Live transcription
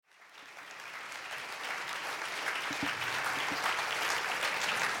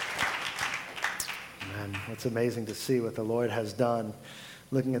It's amazing to see what the Lord has done.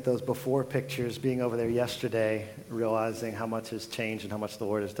 Looking at those before pictures, being over there yesterday, realizing how much has changed and how much the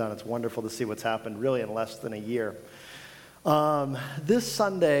Lord has done. It's wonderful to see what's happened really in less than a year. This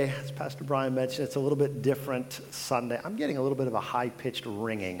Sunday, as Pastor Brian mentioned, it's a little bit different Sunday. I'm getting a little bit of a high-pitched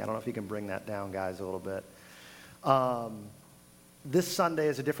ringing. I don't know if you can bring that down, guys, a little bit. This Sunday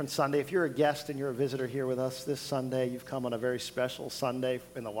is a different Sunday. If you're a guest and you're a visitor here with us this Sunday, you've come on a very special Sunday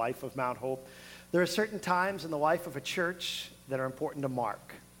in the life of Mount Hope. There are certain times in the life of a church that are important to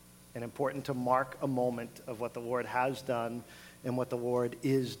mark, and important to mark a moment of what the Lord has done and what the Lord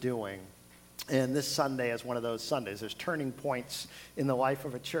is doing. And this Sunday is one of those Sundays. There's turning points in the life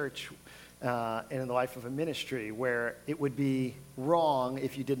of a church and in the life of a ministry where it would be wrong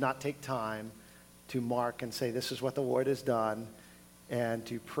if you did not take time to mark and say, this is what the Lord has done, and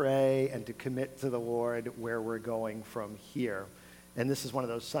to pray and to commit to the Lord where we're going from here. And this is one of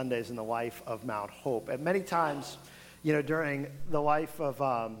those Sundays in the life of Mount Hope. And many times, during the life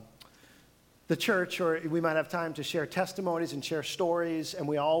of the church, or we might have time to share testimonies and share stories, and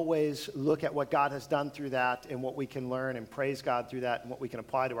we always look at what God has done through that and what we can learn and praise God through that and what we can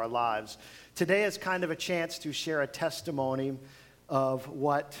apply to our lives. Today is kind of a chance to share a testimony of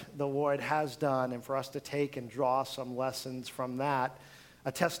what the Lord has done and for us to take and draw some lessons from that,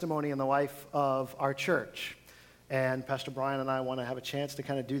 a testimony in the life of our church. And Pastor Brian and I want to have a chance to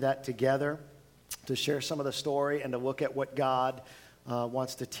kind of do that together, to share some of the story and to look at what God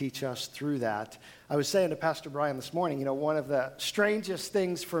wants to teach us through that. I was saying to Pastor Brian this morning, one of the strangest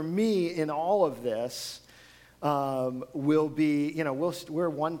things for me in all of this will be, we're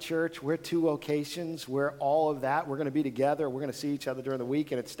one church, we're two locations, we're all of that. We're going to be together. We're going to see each other during the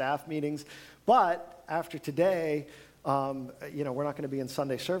week and at staff meetings. But after today, we're not going to be in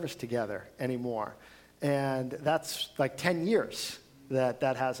Sunday service together anymore. And that's like 10 years that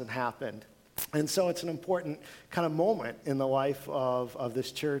hasn't happened. And so it's an important kind of moment in the life of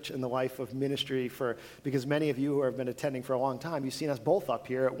this church and the life of ministry because many of you who have been attending for a long time, you've seen us both up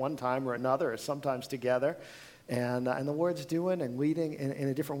here at one time or another, or sometimes together. And the Lord's doing and leading in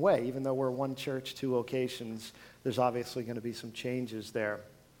a different way. Even though we're one church, two locations, there's obviously going to be some changes there.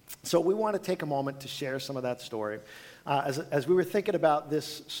 So we want to take a moment to share some of that story. As we were thinking about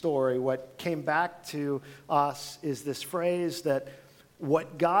this story, what came back to us is this phrase that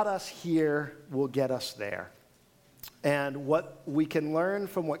what got us here will get us there. And what we can learn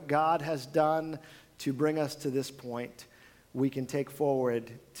from what God has done to bring us to this point, we can take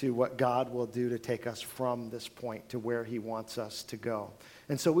forward to what God will do to take us from this point to where he wants us to go.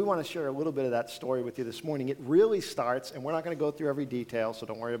 And so we want to share a little bit of that story with you this morning. It really starts, and we're not going to go through every detail, so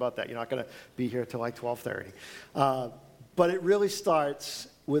don't worry about that. You're not going to be here till like 12:30. But it really starts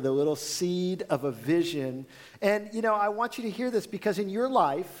with a little seed of a vision. And, I want you to hear this because in your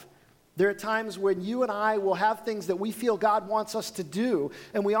life, there are times when you and I will have things that we feel God wants us to do.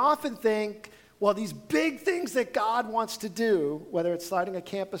 And we often think, well, these big things that God wants to do, whether it's starting a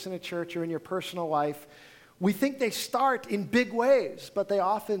campus in a church or in your personal life, we think they start in big ways, but they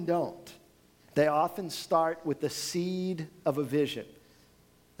often don't. They often start with the seed of a vision.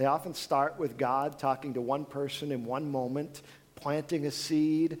 They often start with God talking to one person in one moment, planting a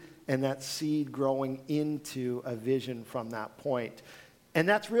seed, and that seed growing into a vision from that point. And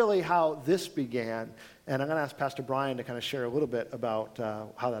that's really how this began. And I'm going to ask Pastor Brian to kind of share a little bit about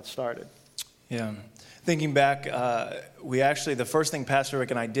how that started. Yeah. Thinking back, the first thing Pastor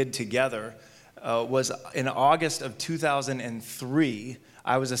Rick and I did together was in August of 2003.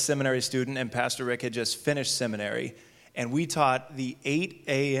 I was a seminary student, and Pastor Rick had just finished seminary. And we taught the 8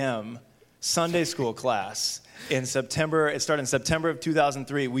 a.m. Sunday school class in September. It started in September of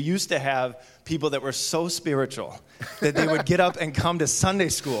 2003. We used to have people that were so spiritual that they would get up and come to Sunday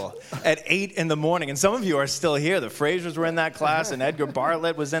school at 8 in the morning. And some of you are still here. The Frasers were in that class, and Edgar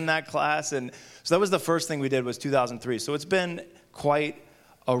Bartlett was in that class. And so that was the first thing we did was 2003. So it's been quite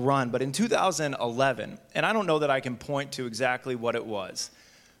a run. But in 2011, and I don't know that I can point to exactly what it was,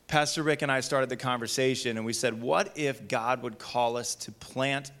 Pastor Rick and I started the conversation, and we said, what if God would call us to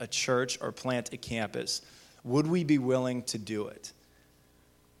plant a church or plant a campus? Would we be willing to do it?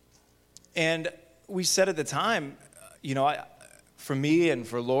 And we said at the time, for me and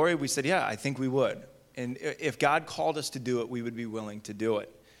for Lori, we said, yeah, I think we would. And if God called us to do it, we would be willing to do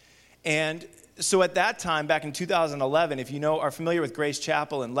it. And so at that time, back in 2011, if are familiar with Grace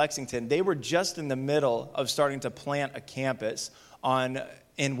Chapel in Lexington, they were just in the middle of starting to plant a campus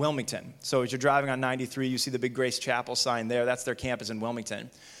in Wilmington. So as you're driving on 93, you see the big Grace Chapel sign there. That's their campus in Wilmington.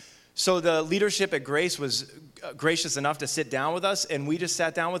 So the leadership at Grace was gracious enough to sit down with us, and we just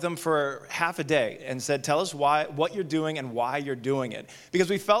sat down with them for half a day and said, tell us what you're doing and why you're doing it. Because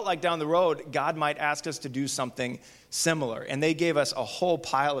we felt like down the road, God might ask us to do something similar. And they gave us a whole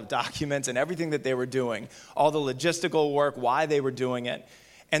pile of documents and everything that they were doing, all the logistical work, why they were doing it.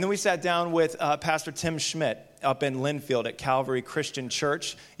 And then we sat down with Pastor Tim Schmidt up in Linfield at Calvary Christian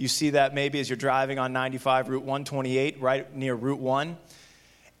Church. You see that maybe as you're driving on 95, Route 128, right near Route 1.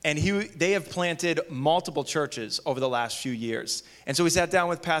 And they have planted multiple churches over the last few years. And so we sat down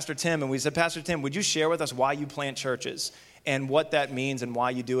with Pastor Tim, and we said, Pastor Tim, would you share with us why you plant churches and what that means and why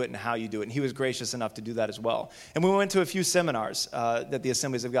you do it and how you do it? And he was gracious enough to do that as well. And we went to a few seminars that the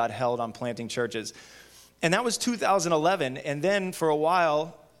Assemblies of God held on planting churches. And that was 2011. And then for a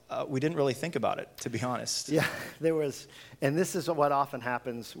while, we didn't really think about it, to be honest. Yeah, and this is what often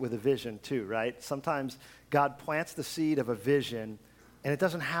happens with a vision too, right? Sometimes God plants the seed of a vision, and it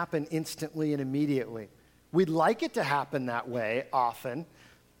doesn't happen instantly and immediately. We'd like it to happen that way often,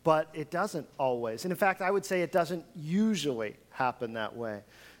 but it doesn't always. And in fact, I would say it doesn't usually happen that way.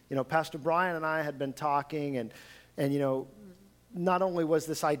 You know, Pastor Brian and I had been talking, and you know, not only was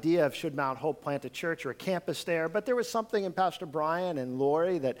this idea of should Mount Hope plant a church or a campus there, but there was something in Pastor Brian and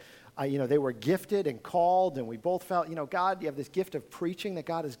Lori that, you know, they were gifted and called, and we both felt, you know, God, you have this gift of preaching that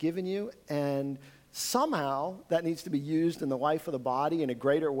God has given you, and somehow that needs to be used in the life of the body in a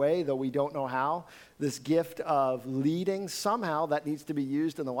greater way, though we don't know how. This gift of leading, somehow that needs to be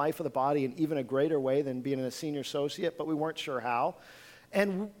used in the life of the body in even a greater way than being a senior associate, but we weren't sure how.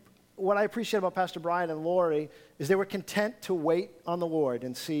 And what I appreciate about Pastor Brian and Lori is they were content to wait on the Lord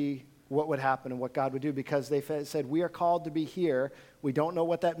and see what would happen and what God would do, because they said, we are called to be here. We don't know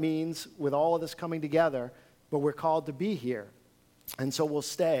what that means with all of this coming together, but we're called to be here. And so we'll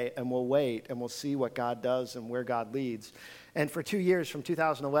stay and we'll wait and we'll see what God does and where God leads. And for 2 years, from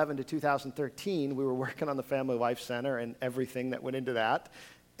 2011 to 2013, we were working on the Family Life Center and everything that went into that.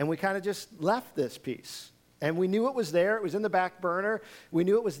 And we kind of just left this piece. And we knew it was there. It was in the back burner. We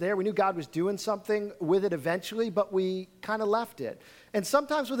knew it was there. We knew God was doing something with it eventually, but we kind of left it. And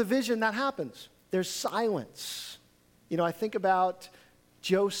sometimes with a vision, that happens. There's silence. You know, I think about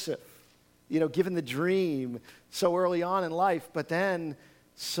Joseph, you know, given the dream so early on in life, but then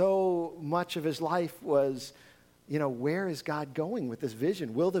so much of his life was, you know, where is God going with this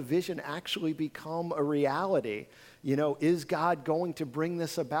vision? Will the vision actually become a reality? You know, is God going to bring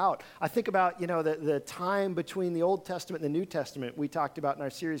this about? I think about, you know, the time between the Old Testament and the New Testament we talked about in our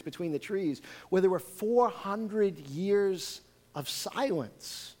series, Between the Trees, where there were 400 years of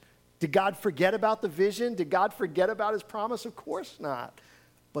silence. Did God forget about the vision? Did God forget about his promise? Of course not.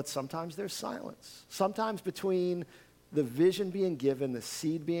 But sometimes there's silence. Sometimes between the vision being given, the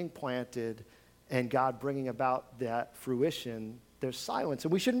seed being planted, and God bringing about that fruition, there's silence.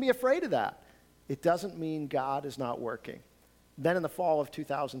 And we shouldn't be afraid of that. It doesn't mean God is not working. Then in the fall of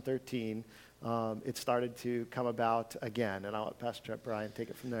 2013, it started to come about again. And I'll let Pastor Brian take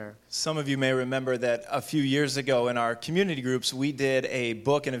it from there. Some of you may remember that a few years ago in our community groups, we did a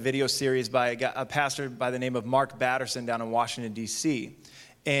book and a video series by a pastor by the name of Mark Batterson down in Washington, D.C.,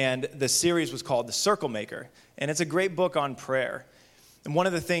 and the series was called The Circle Maker. And it's a great book on prayer. And one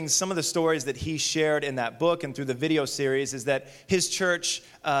of the things, some of the stories that he shared in that book and through the video series is that his church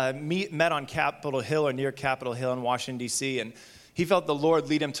met on Capitol Hill or near Capitol Hill in Washington, D.C., and he felt the Lord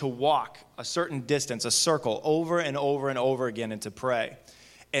lead him to walk a certain distance, a circle, over and over and over again and to pray.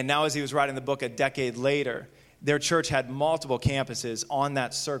 And now as he was writing the book a decade later, their church had multiple campuses on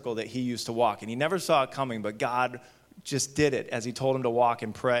that circle that he used to walk. And he never saw it coming, but God just did it as he told him to walk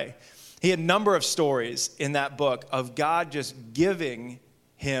and pray. He had a number of stories in that book of God just giving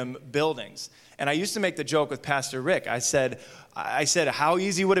him buildings. And I used to make the joke with Pastor Rick. I said, how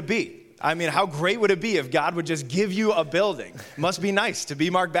easy would it be? I mean, how great would it be if God would just give you a building? Must be nice to be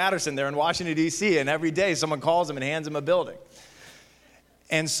Mark Batterson there in Washington, D.C., and every day someone calls him and hands him a building.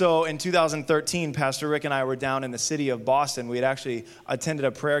 And so in 2013, Pastor Rick and I were down in the city of Boston. We had actually attended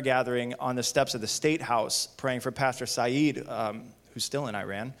a prayer gathering on the steps of the State House, praying for Pastor Saeed, who's still in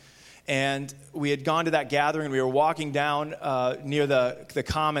Iran. And we had gone to that gathering, and we were walking down near the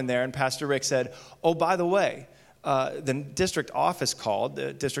common there, and Pastor Rick said, oh, by the way, the district office called,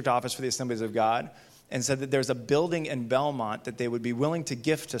 the district office for the Assemblies of God, and said that there's a building in Belmont that they would be willing to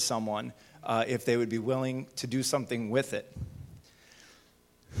gift to someone if they would be willing to do something with it.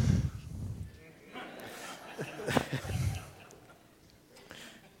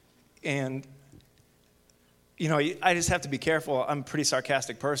 And, you know, I just have to be careful. I'm a pretty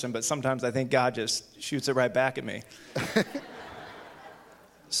sarcastic person, but sometimes I think God just shoots it right back at me.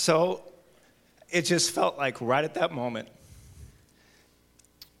 So it just felt like right at that moment,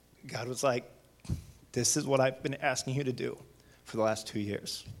 God was like, this is what I've been asking you to do for the last 2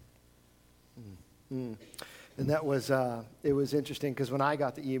 years. Mm. And that was, it was interesting because when I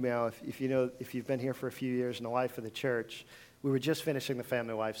got the email, if you've been here for a few years in the life of the church, we were just finishing the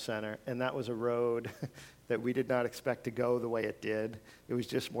Family Life Center, and that was a road that we did not expect to go the way it did. It was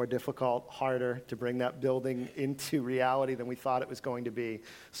just more difficult, harder to bring that building into reality than we thought it was going to be.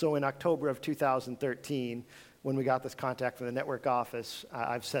 So in October of 2013, when we got this contact from the network office,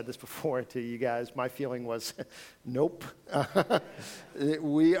 I've said this before to you guys, my feeling was, nope.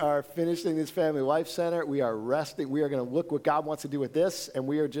 We are finishing this Family Life Center. We are resting. We are going to look what God wants to do with this, and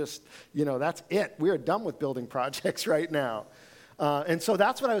we are just, that's it. We are done with building projects right now. And so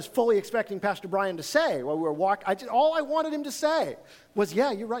that's what I was fully expecting Pastor Brian to say while we were walking. All I wanted him to say was,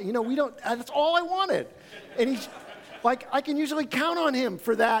 yeah, you're right. We don't, that's all I wanted. And he's, like, I can usually count on him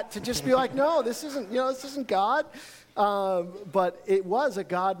for that, to just be like, no, this isn't God. But it was a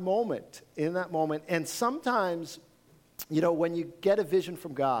God moment in that moment. And sometimes, when you get a vision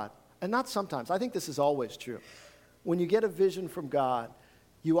from God, and not sometimes, I think this is always true. When you get a vision from God,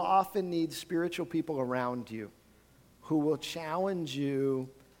 you often need spiritual people around you who will challenge you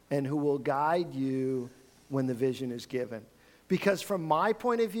and who will guide you when the vision is given. Because from my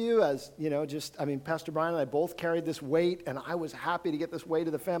point of view, Pastor Brian and I both carried this weight, and I was happy to get this weight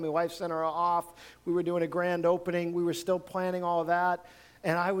of the Family Life Center off. We were doing a grand opening. We were still planning all of that.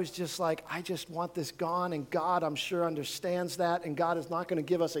 And I was just like, I just want this gone, and God, I'm sure, understands that, and God is not going to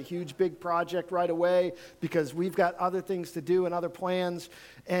give us a huge, big project right away because we've got other things to do and other plans.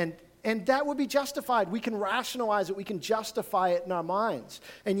 And that would be justified. We can rationalize it. We can justify it in our minds.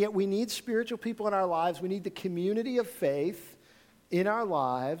 And yet we need spiritual people in our lives. We need the community of faith in our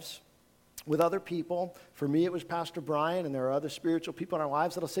lives with other people. For me, it was Pastor Brian, and there are other spiritual people in our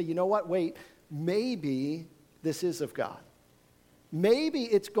lives that'll say, you know what, wait, maybe this is of God. Maybe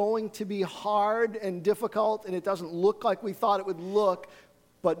it's going to be hard and difficult, and it doesn't look like we thought it would look,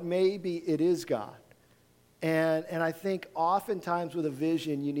 but maybe it is God. And I think oftentimes with a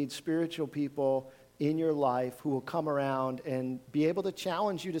vision, you need spiritual people in your life who will come around and be able to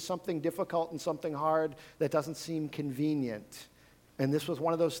challenge you to something difficult and something hard that doesn't seem convenient. And this was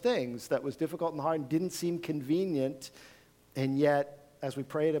one of those things that was difficult and hard and didn't seem convenient. And yet, as we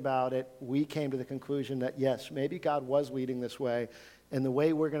prayed about it, we came to the conclusion that, yes, maybe God was leading this way. And the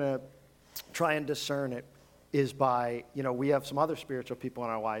way we're going to try and discern it is by, we have some other spiritual people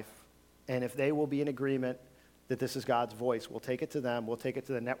in our life. And if they will be in agreement that this is God's voice, we'll take it to them. We'll take it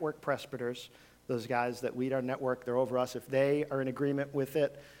to the network presbyters, those guys that lead our network. They're over us. If they are in agreement with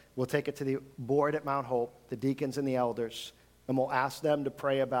it, we'll take it to the board at Mount Hope, the deacons and the elders. And we'll ask them to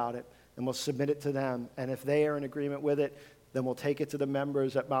pray about it, and we'll submit it to them. And if they are in agreement with it, then we'll take it to the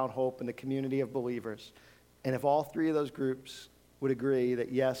members at Mount Hope and the community of believers. And if all three of those groups would agree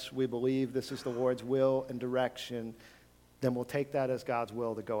that, yes, we believe this is the Lord's will and direction, then we'll take that as God's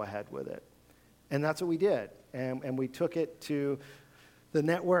will to go ahead with it. And that's what we did. And we took it to the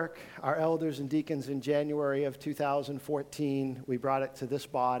network, our elders and deacons, in January of 2014. We brought it to this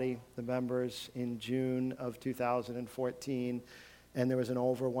body, the members, in June of 2014. And there was an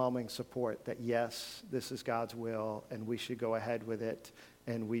overwhelming support that, yes, this is God's will, and we should go ahead with it,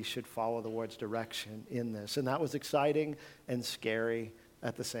 and we should follow the Lord's direction in this. And that was exciting and scary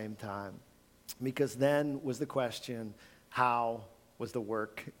at the same time. Because then was the question, how was the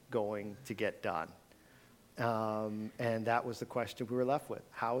work going to get done? And that was the question we were left with.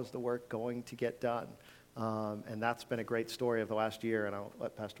 How is the work going to get done? And that's been a great story of the last year, and I'll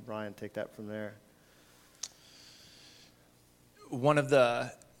let Pastor Brian take that from there. One of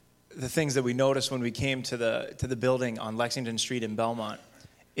the things that we noticed when we came to the building on Lexington Street in Belmont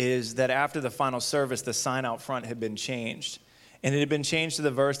is that after the final service, the sign out front had been changed. And it had been changed to the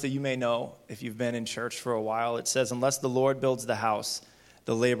verse that you may know if you've been in church for a while. It says, unless the Lord builds the house,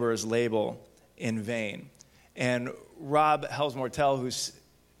 the laborers labor in vain. And Rob Helsmortel, who's,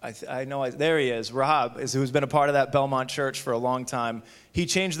 there he is, Rob, who's been a part of that Belmont church for a long time, he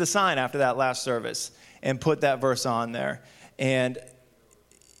changed the sign after that last service and put that verse on there. And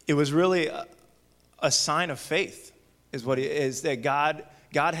it was really a sign of faith, is what it is, that God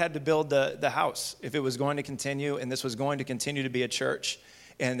had to build the house if it was going to continue, and this was going to continue to be a church,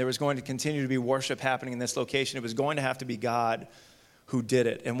 and there was going to continue to be worship happening in this location. It was going to have to be God who did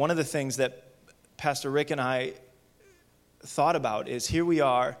it. And one of the things that Pastor Rick and I thought about is, here we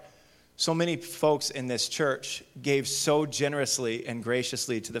are, so many folks in this church gave so generously and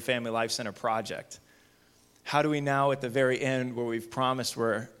graciously to the Family Life Center project. How do we now, at the very end, where we've promised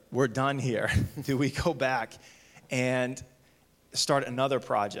we're done here, do we go back and start another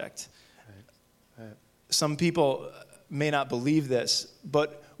project? Right. Some people may not believe this,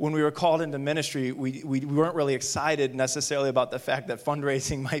 but when we were called into ministry, we weren't really excited necessarily about the fact that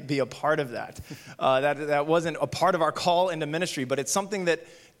fundraising might be a part of that. That wasn't a part of our call into ministry, but it's something that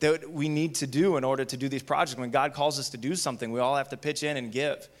we need to do in order to do these projects. When God calls us to do something, we all have to pitch in and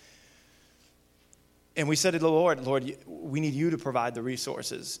give. And we said to the Lord, we need you to provide the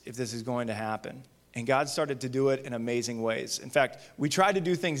resources if this is going to happen. And God started to do it in amazing ways. In fact, we tried to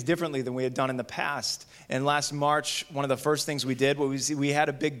do things differently than we had done in the past. And last March, one of the first things we did was we had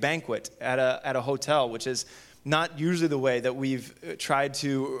a big banquet at a hotel, which is not usually the way that we've tried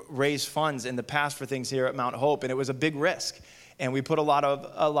to raise funds in the past for things here at Mount Hope. And it was a big risk. And we put a lot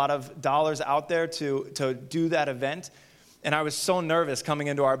of dollars out there to do that event. And I was so nervous coming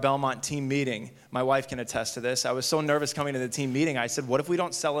into our Belmont team meeting. My wife can attest to this. I was so nervous coming to the team meeting. I said, what if we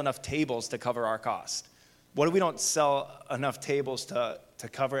don't sell enough tables to cover our cost? What if we don't sell enough tables to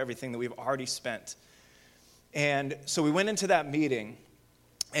cover everything that we've already spent? And so we went into that meeting,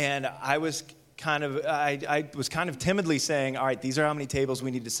 and I was kind of timidly saying, all right, these are how many tables we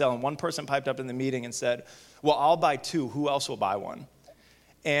need to sell. And one person piped up in the meeting and said, well, I'll buy 2. Who else will buy 1?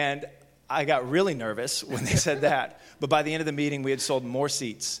 And I got really nervous when they said that. But by the end of the meeting, we had sold more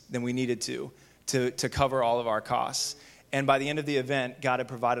seats than we needed to cover all of our costs. And by the end of the event, God had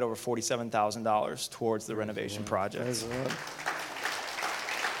provided over $47,000 towards the renovation project.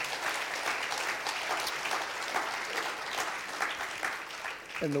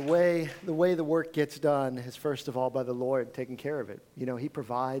 And the way the work gets done is, first of all, by the Lord taking care of it. You know, he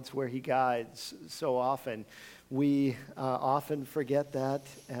provides where he guides so often. We often forget that,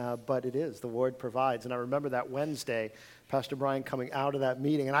 but it is. The Lord provides. And I remember that Wednesday, Pastor Brian coming out of that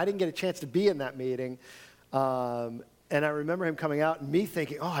meeting, and I didn't get a chance to be in that meeting. And I remember him coming out and me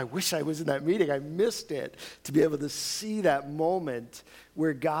thinking, oh, I wish I was in that meeting. I missed it, to be able to see that moment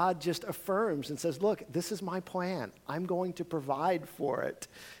where God just affirms and says, look, this is my plan. I'm going to provide for it.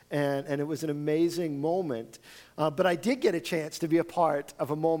 And it was an amazing moment. But I did get a chance to be a part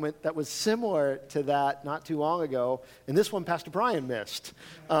of a moment that was similar to that not too long ago. And this one Pastor Brian missed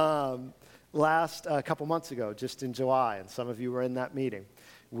last couple months ago, just in July. And some of you were in that meeting.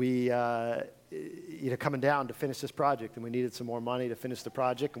 We coming down to finish this project, and we needed some more money to finish the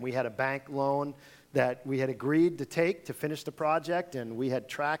project, and we had a bank loan that we had agreed to take to finish the project, and we had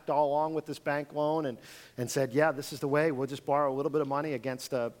tracked all along with this bank loan and said, yeah, this is the way. We'll just borrow a little bit of money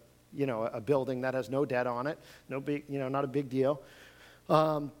against a building that has no debt on it, not a big deal.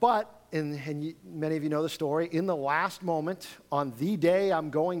 Many of you know the story, in the last moment, on the day I'm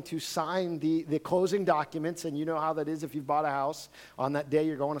going to sign the closing documents, and you know how that is if you've bought a house. On that day,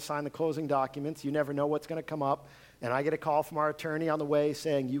 you're going to sign the closing documents. You never know what's going to come up. And I get a call from our attorney on the way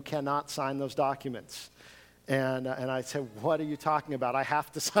saying, you cannot sign those documents. And I said, what are you talking about? I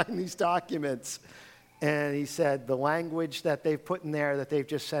have to sign these documents. And he said, the language that they've put in there that they've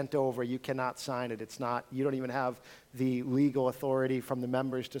just sent over, you cannot sign it. You don't even have the legal authority from the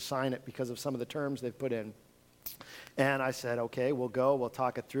members to sign it because of some of the terms they've put in. And I said, okay, we'll go, we'll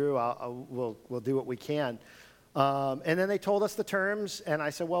talk it through, we'll do what we can. And then they told us the terms, and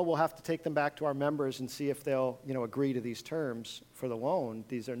I said, well, we'll have to take them back to our members and see if they'll, agree to these terms for the loan.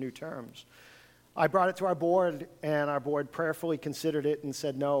 These are new terms. I brought it to our board, and our board prayerfully considered it and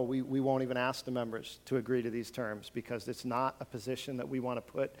said, no, we won't even ask the members to agree to these terms because it's not a position that we want to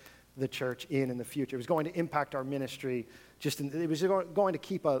put the church in the future. It was going to impact our ministry. It was going to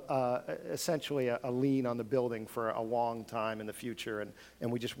keep essentially a lien on the building for a long time in the future,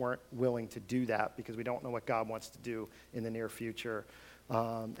 and we just weren't willing to do that because we don't know what God wants to do in the near future.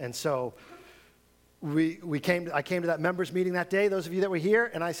 And so I came to that members meeting that day, those of you that were here,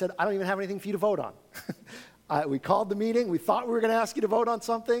 and I said, I don't even have anything for you to vote on. We called the meeting. We thought we were going to ask you to vote on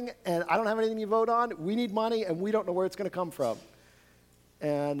something, and I don't have anything to vote on. We need money, and we don't know where it's going to come from.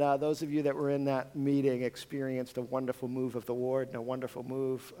 And those of you that were in that meeting experienced a wonderful move of the Lord and a wonderful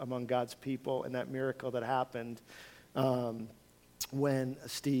move among God's people and that miracle that happened when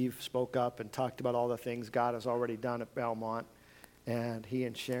Steve spoke up and talked about all the things God has already done at Belmont. And he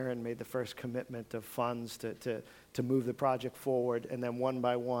and Sharon made the first commitment of funds to move the project forward. And then one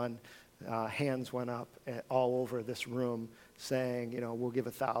by one, hands went up all over this room saying, we'll give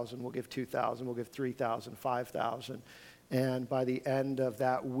 1,000, we'll give 2,000, we'll give 3,000, 5,000. And by the end of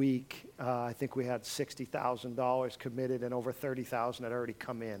that week, I think we had $60,000 committed, and over 30,000 had already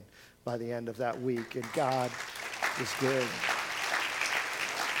come in by the end of that week. And God is good.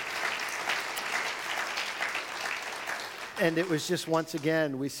 And it was just, once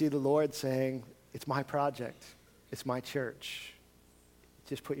again, we see the Lord saying, it's my project. It's my church.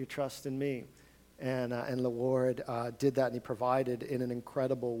 Just put your trust in me. And the Lord did that, and he provided in an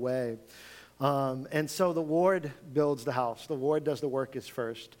incredible way. And so the ward builds the house. The ward does the work is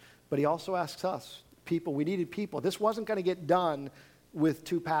first. But he also asks us, people, we needed people. This wasn't going to get done with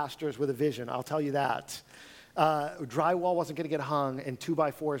 2 pastors with a vision, I'll tell you that. Drywall wasn't going to get hung, and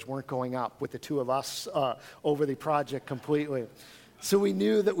 2x4s weren't going up with the 2 of us over the project completely. So we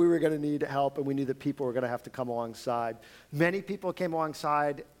knew that we were going to need help, and we knew that people were going to have to come alongside. Many people came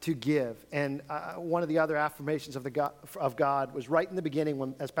alongside to give. And one of the other affirmations of God was right in the beginning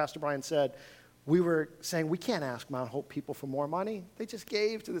when, as Pastor Brian said, we were saying, we can't ask Mount Hope people for more money. They just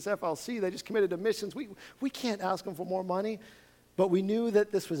gave to this FLC. They just committed to missions. We can't ask them for more money. But we knew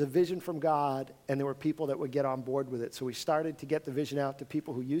that this was a vision from God, and there were people that would get on board with it. So we started to get the vision out to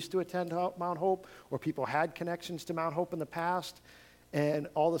people who used to attend Mount Hope, or people had connections to Mount Hope in the past. And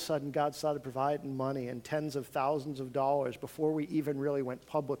all of a sudden, God started providing money, and tens of thousands of dollars, before we even really went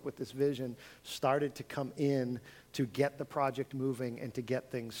public with this vision, started to come in to get the project moving and to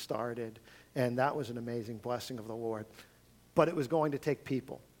get things started. And that was an amazing blessing of the Lord. But it was going to take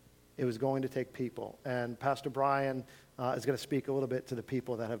people. It was going to take people. And Pastor Brian is going to speak a little bit to the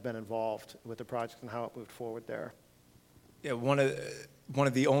people that have been involved with the project and how it moved forward there. Yeah, one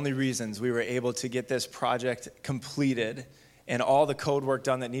of the only reasons we were able to get this project completed and all the code work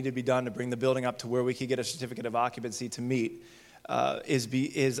done that needed to be done to bring the building up to where we could get a certificate of occupancy to meet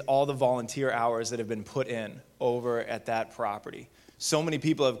is all the volunteer hours that have been put in over at that property. So many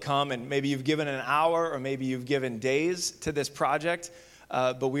people have come, and maybe you've given an hour or maybe you've given days to this project,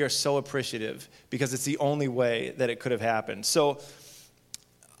 but we are so appreciative because it's the only way that it could have happened. So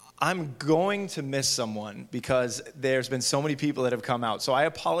I'm going to miss someone because there's been so many people that have come out. So I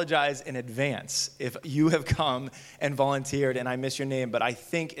apologize in advance if you have come and volunteered and I miss your name, but I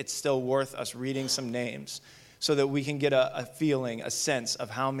think it's still worth us reading some names so that we can get a feeling, a sense of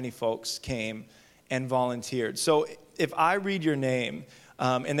how many folks came and volunteered. So if I read your name,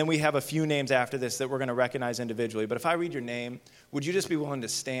 and then we have a few names after this that we're going to recognize individually, but if I read your name, would you just be willing to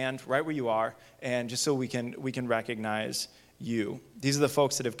stand right where you are, and just so we can recognize you? These are the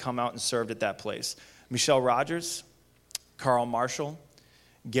folks that have come out and served at that place. Michelle Rogers, Carl Marshall,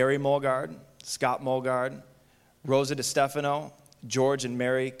 Gary Mulgard, Scott Mulgard, Rosa DeStefano, George and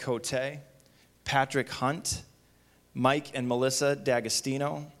Mary Cote, Patrick Hunt, Mike and Melissa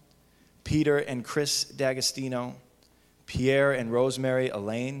D'Agostino, Peter and Chris D'Agostino, Pierre and Rosemary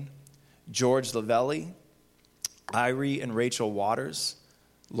Elaine, George Lavelli, Irie and Rachel Waters,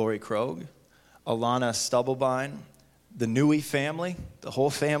 Lori Krogh, Alana Stubblebine, the Newey family, the whole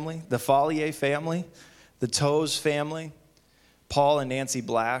family, the Follier family, the Toes family, Paul and Nancy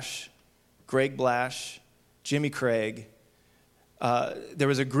Blash, Greg Blash, Jimmy Craig. There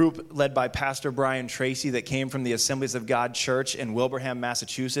was a group led by Pastor Brian Tracy that came from the Assemblies of God Church in Wilbraham,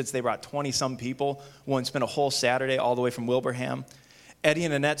 Massachusetts. They brought 20-some people. One spent a whole Saturday all the way from Wilbraham. Eddie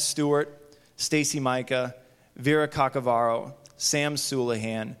and Annette Stewart, Stacy Micah, Vera Cacavaro, Sam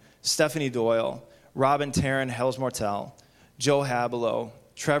Sulahan, Stephanie Doyle, Robin Taryn Hellesmortel, Joe Habelow,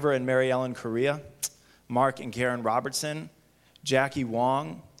 Trevor and Mary Ellen Correa, Mark and Karen Robertson, Jackie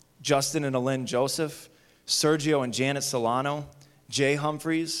Wong, Justin and Alyn Joseph, Sergio and Janet Solano, Jay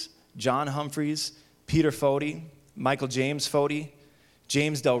Humphreys, John Humphreys, Peter Foti, Michael James Foti,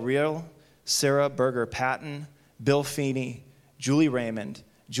 James Del Rio, Sarah Berger Patton, Bill Feeney, Julie Raymond,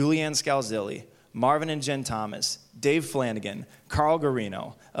 Julianne Scalzilli, Marvin and Jen Thomas, Dave Flanagan, Carl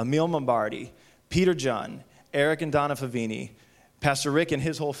Garino, Emil Mombardi, Peter John, Eric and Donna Favini, Pastor Rick and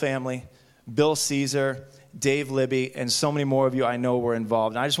his whole family, Bill Caesar, Dave Libby, and so many more of you I know were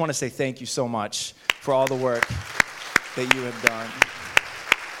involved. And I just want to say thank you so much for all the work that you have done.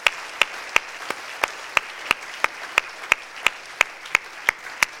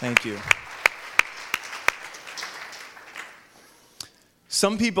 Thank you.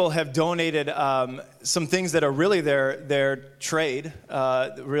 Some people have donated some things that are really their trade,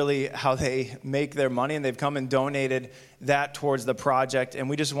 really how they make their money, and they've come and donated that towards the project. And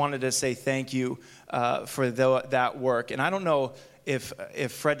we just wanted to say thank you for that work. And I don't know if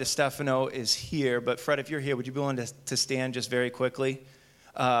Fred DeStefano is here, but Fred, if you're here, would you be willing to stand just very quickly?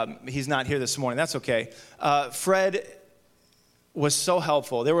 He's not here this morning. That's okay. Fred was so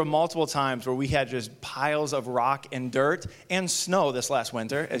helpful. There were multiple times where we had just piles of rock and dirt and snow this last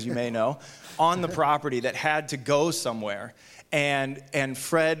winter, as you may know, on the property that had to go somewhere. And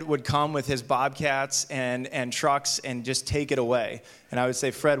Fred would come with his bobcats and trucks and just take it away. And I would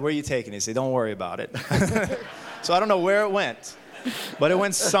say, Fred, where are you taking it? He'd say, don't worry about it. So I don't know where it went, but it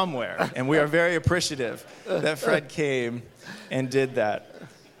went somewhere. And we are very appreciative that Fred came and did that.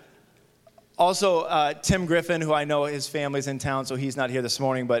 Also, Tim Griffin, who I know his family's in town, so he's not here this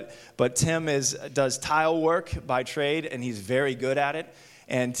morning, but Tim does tile work by trade, and he's very good at it.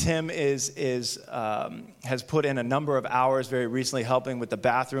 And Tim has put in a number of hours very recently helping with the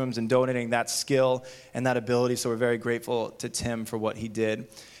bathrooms and donating that skill and that ability. So we're very grateful to Tim for what he did.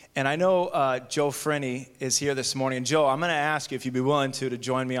 And I know Joe Frenney is here this morning. And Joe, I'm going to ask you if you'd be willing to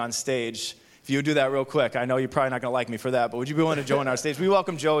join me on stage. If you would do that real quick. I know you're probably not going to like me for that, but would you be willing to join our stage? We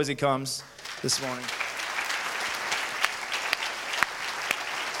welcome Joe as he comes this morning.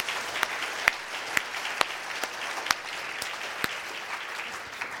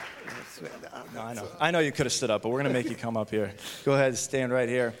 No, I know you could have stood up, but we're going to make you come up here. Go ahead, stand right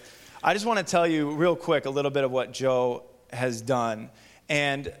here. I just want to tell you real quick a little bit of what Joe has done.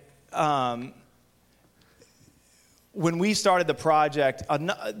 And when we started the project,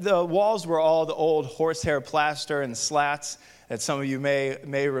 the walls were all the old horsehair plaster and slats that some of you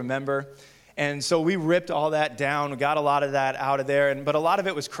may remember. And so we ripped all that down, got a lot of that out of there, but a lot of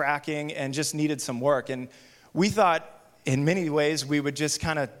it was cracking and just needed some work. And we thought, in many ways, we would just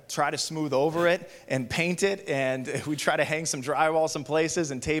kind of try to smooth over it and paint it, and we'd try to hang some drywall some places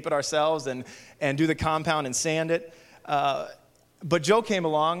and tape it ourselves and do the compound and sand it. But Joe came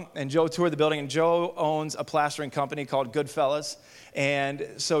along, and Joe toured the building, and Joe owns a plastering company called Goodfellas. And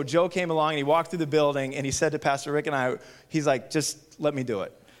so Joe came along, and he walked through the building, and he said to Pastor Rick and I, he's like, just let me do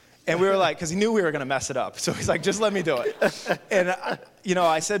it. And we were like, because he knew we were going to mess it up. So he's like, just let me do it. And,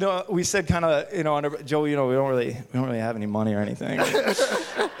 we said kind of, Joe, we don't really have any money or anything.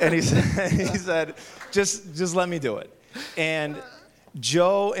 And he said, just let me do it. And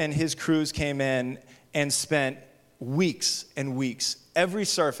Joe and his crews came in and spent weeks and weeks, every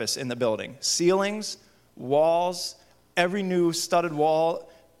surface in the building, ceilings, walls, every new studded wall,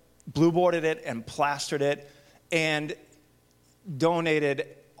 blue boarded it and plastered it, and donated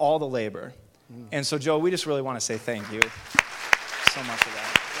all the labor. And so, Joe, we just really want to say thank you so much for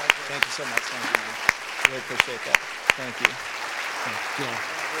that. Thank you so much. Thank you, man. Really appreciate that. Thank you. Thank you.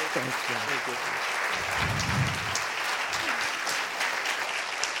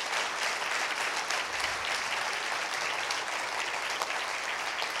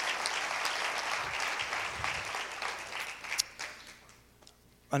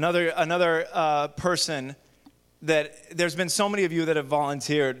 Another person that there's been so many of you that have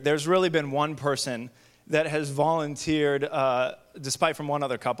volunteered. There's really been one person that has volunteered, despite from one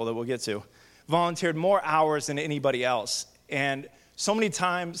other couple that we'll get to, volunteered more hours than anybody else. And so many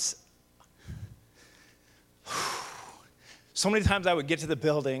times I would get to the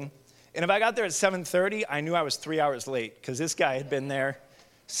building, and if I got there at 7:30, I knew I was 3 hours late because this guy had been there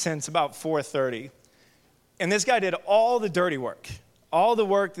since about 4:30. And this guy did all the dirty work. All the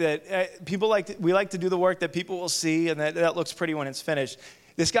work that we like to do the work that people will see and that looks pretty when it's finished.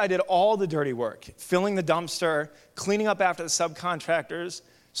 This guy did all the dirty work, filling the dumpster, cleaning up after the subcontractors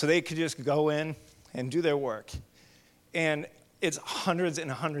so they could just go in and do their work. And it's hundreds and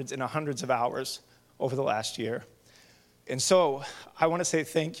hundreds and hundreds of hours over the last year. And so I want to say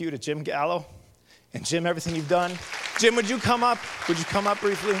thank you to Jim Gallo. And Jim, everything you've done. Jim, would you come up? Would you come up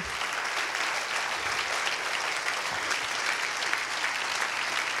briefly?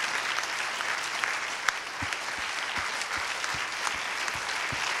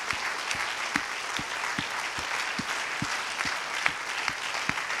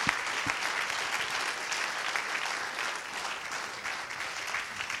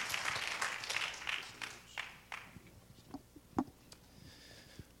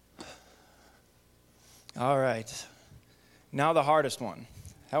 All right. Now the hardest one.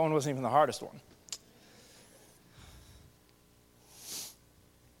 That one wasn't even the hardest one.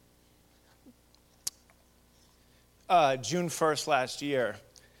 June 1st last year,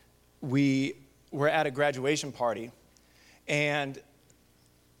 we were at a graduation party, and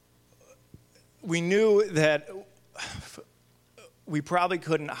we knew that we probably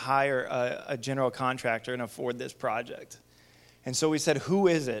couldn't hire a general contractor and afford this project. And so we said, who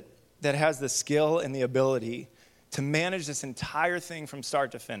is it that has the skill and the ability to manage this entire thing from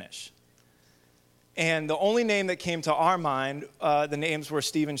start to finish? And the only name that came to our mind, the names were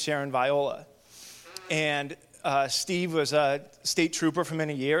Steve and Sharon Viola. And Steve was a state trooper for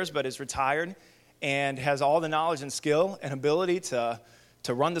many years, but is retired and has all the knowledge and skill and ability to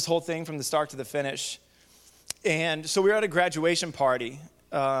run this whole thing from the start to the finish. And so we were at a graduation party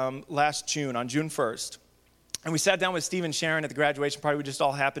last June, on June 1st. And we sat down with Steve and Sharon at the graduation party. We just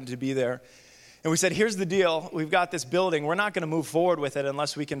all happened to be there. And we said, here's the deal. We've got this building. We're not going to move forward with it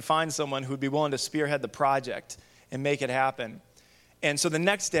unless we can find someone who would be willing to spearhead the project and make it happen. And so the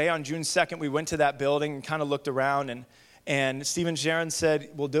next day, on June 2nd, we went to that building and kind of looked around. And Steve and Sharon said,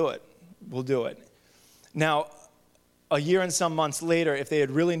 we'll do it. We'll do it. Now, a year and some months later, if they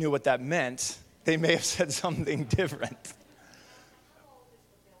had really knew what that meant, they may have said something different.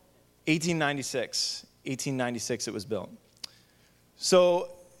 1896 it was built. So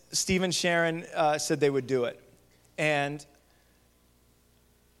Steve and Sharon said they would do it. And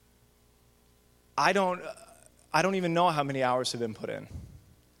I don't even know how many hours have been put in.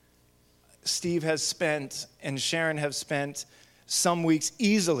 Steve has spent and Sharon have spent some weeks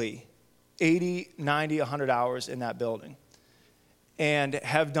easily 80, 90, 100 hours in that building and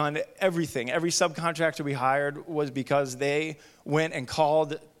have done everything. Every subcontractor we hired was because they went and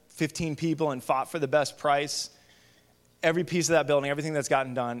called 15 people and fought for the best price. Every piece of that building, everything that's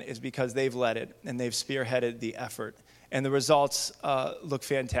gotten done is because they've led it and they've spearheaded the effort. And the results look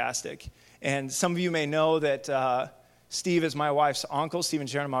fantastic. And some of you may know that Steve is my wife's uncle. Steve and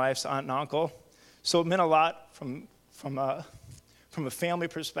Sharon are my wife's aunt and uncle. So it meant a lot from a family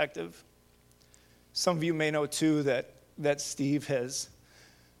perspective. Some of you may know, too, that Steve has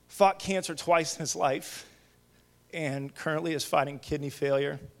fought cancer twice in his life and currently is fighting kidney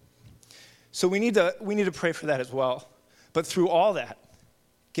failure. So we need to pray for that as well. But through all that,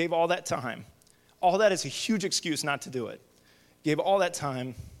 gave all that time. All that is a huge excuse not to do it. Gave all that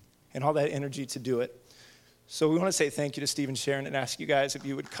time and all that energy to do it. So we want to say thank you to Steve and Sharon and ask you guys if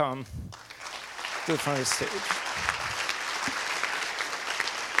you would come to the front of the stage.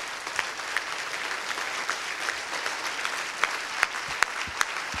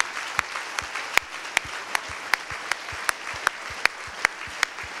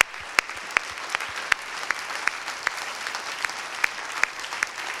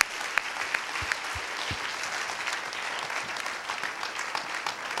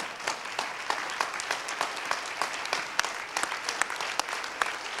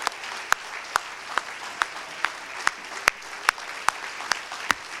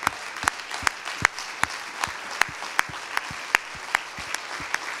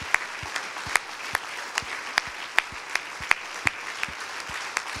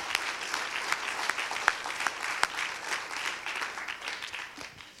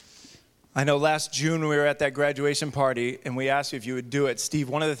 I know last June we were at that graduation party and we asked you if you would do it. Steve,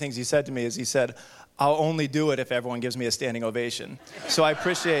 one of the things he said to me is he said, I'll only do it if everyone gives me a standing ovation. So I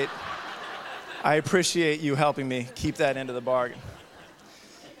appreciate you helping me keep that end of the bargain.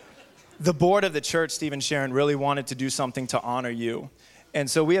 The board of the church, Steve and Sharon, really wanted to do something to honor you. And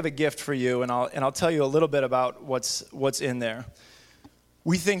so we have a gift for you, and I'll tell you a little bit about what's in there.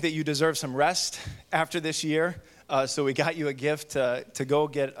 We think that you deserve some rest after this year. So we got you a gift to go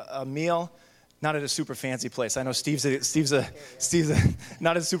get a meal, not at a super fancy place. I know Steve's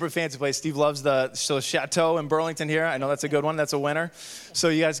not a super fancy place. Steve loves the Chateau in Burlington here. I know that's a good one. That's a winner. So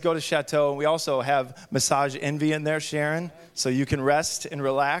you guys go to Chateau. We also have Massage Envy in there, Sharon, so you can rest and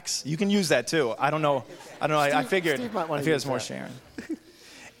relax. You can use that too. I don't know. I figured it's more Sharon.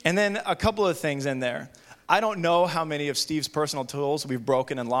 And then a couple of things in there. I don't know how many of Steve's personal tools we've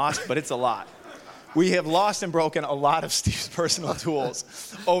broken and lost, but it's a lot. We have lost and broken a lot of Steve's personal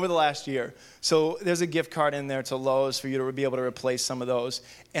tools over the last year. So there's a gift card in there to Lowe's for you to be able to replace some of those.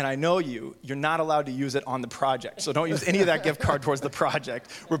 And I know you're not allowed to use it on the project. So don't use any of that gift card towards the project.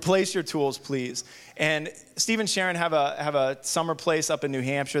 Replace your tools, please. And Steve and Sharon have a summer place up in New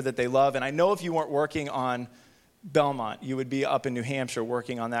Hampshire that they love. And I know if you weren't working on Belmont, you would be up in New Hampshire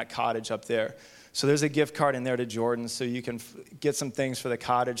working on that cottage up there. So there's a gift card in there to Jordan so you can get some things for the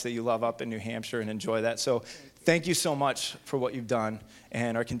cottage that you love up in New Hampshire and enjoy that. So thank you so much for what you've done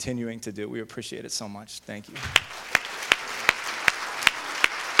and are continuing to do. We appreciate it so much. Thank you.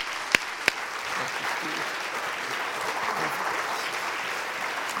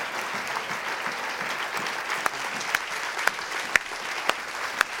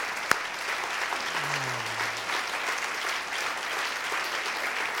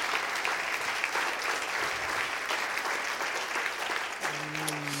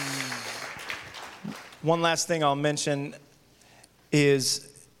 One last thing I'll mention is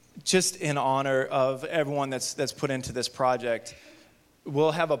just in honor of everyone that's put into this project.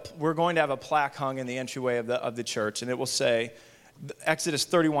 We're going to have a plaque hung in the entryway of the church, and it will say, Exodus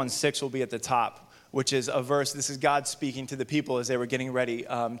 31:6 will be at the top, which is a verse. This is God speaking to the people as they were getting ready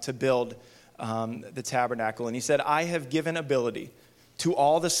to build the tabernacle, and He said, "I have given ability to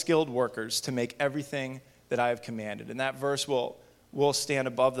all the skilled workers to make everything that I have commanded." And that verse will stand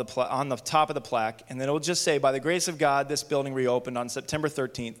above on the top of the plaque, and then it will just say, by the grace of God, this building reopened on September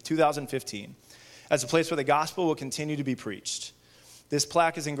 13th, 2015, as a place where the gospel will continue to be preached. This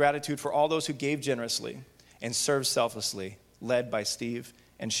plaque is in gratitude for all those who gave generously and served selflessly, led by Steve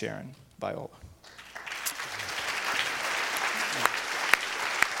and Sharon Viola.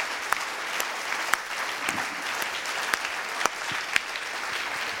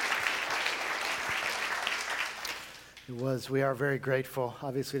 We are very grateful,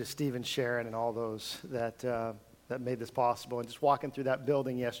 obviously, to Steve and Sharon and all those that made this possible. And just walking through that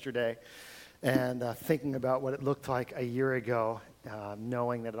building yesterday and thinking about what it looked like a year ago,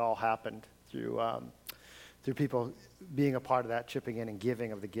 knowing that it all happened through people being a part of that, chipping in and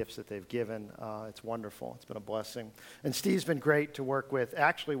giving of the gifts that they've given. It's wonderful. It's been a blessing. And Steve's been great to work with.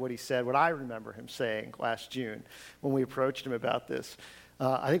 Actually, what he said, what I remember him saying last June when we approached him about this,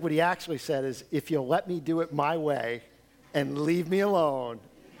 I think what he actually said is, if you'll let me do it my way and leave me alone,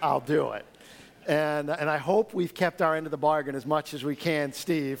 I'll do it. And I hope we've kept our end of the bargain as much as we can,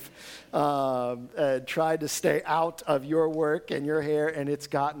 Steve. Tried to stay out of your work and your hair, and it's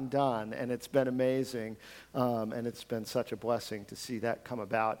gotten done, and it's been amazing. And it's been such a blessing to see that come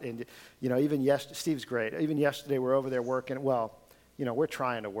about. And, even Steve's great. Even yesterday, we're over there working. Well, we're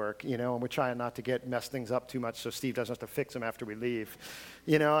trying to work, and we're trying not to mess things up too much so Steve doesn't have to fix them after we leave.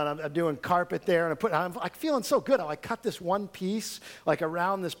 And I'm doing carpet there, and I'm like feeling so good. I cut this one piece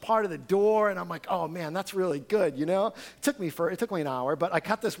around this part of the door, and I'm like, oh man, that's really good. It took me an hour, but I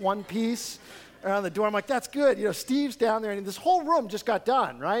cut this one piece around the door. I'm like, that's good. Steve's down there, and this whole room just got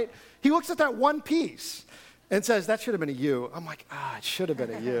done, right? He looks at that one piece and says, that should have been a you. I'm like, it should have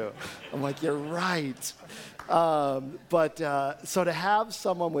been a you. I'm like, you're right. So to have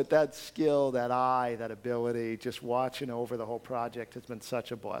someone with that skill, that eye, that ability, just watching over the whole project has been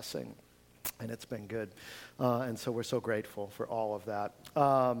such a blessing, and it's been good. And so we're so grateful for all of that.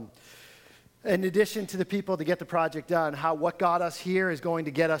 In addition to the people to get the project done, what got us here is going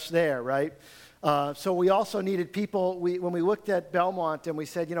to get us there, right? So we also needed people, when we looked at Belmont and we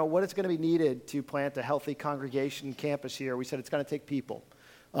said, what is going to be needed to plant a healthy congregation campus here? We said it's going to take people.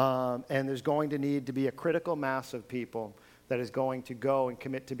 And there's going to need to be a critical mass of people that is going to go and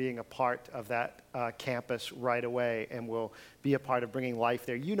commit to being a part of that campus right away and will be a part of bringing life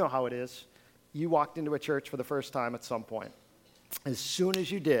there. You know how it is. You walked into a church for the first time at some point. As soon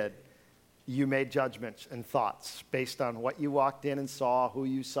as you did, you made judgments and thoughts based on what you walked in and saw, who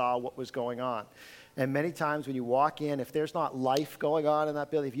you saw, what was going on. And many times when you walk in, if there's not life going on in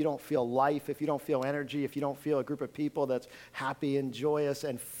that building, if you don't feel life, if you don't feel energy, if you don't feel a group of people that's happy and joyous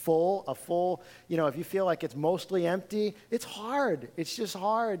and full, if you feel like it's mostly empty, it's hard. It's just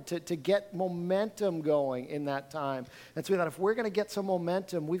hard to get momentum going in that time. And so we thought, if we're going to get some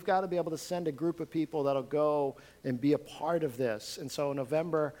momentum, we've got to be able to send a group of people that'll go and be a part of this. And so in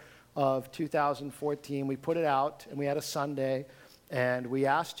November of 2014, we put it out, and we had a Sunday, and we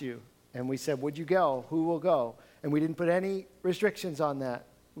asked you, and we said, would you go? Who will go? And we didn't put any restrictions on that.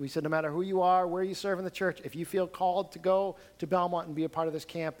 We said, no matter who you are, where you serve in the church, if you feel called to go to Belmont and be a part of this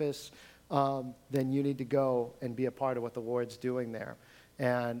campus, then you need to go and be a part of what the Lord's doing there.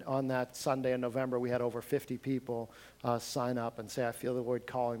 And on that Sunday in November, we had over 50 people sign up and say, I feel the Lord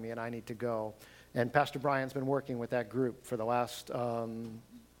calling me and I need to go. And Pastor Brian's been working with that group for the last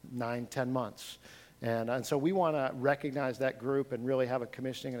 9-10 months. And so we want to recognize that group and really have a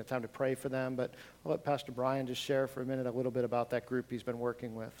commissioning and a time to pray for them. But I'll let Pastor Brian just share for a minute a little bit about that group he's been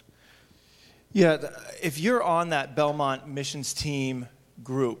working with. Yeah, if you're on that Belmont missions team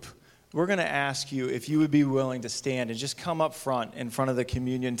group, we're going to ask you if you would be willing to stand and just come up front in front of the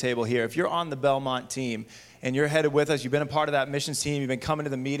communion table here. If you're on the Belmont team and you're headed with us, you've been a part of that missions team, you've been coming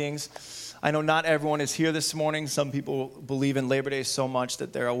to the meetings. I know not everyone is here this morning. Some people believe in Labor Day so much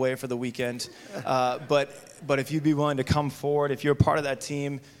that they're away for the weekend. But if you'd be willing to come forward, if you're a part of that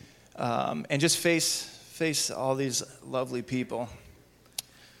team, and just face all these lovely people.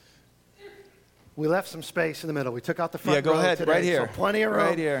 We left some space in the middle. We took out the front row. Yeah, go ahead, today, right here. So plenty of room.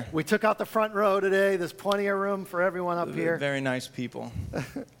 Right here. We took out the front row today. There's plenty of room for everyone up here. Very nice people.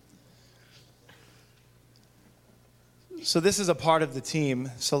 So this is a part of the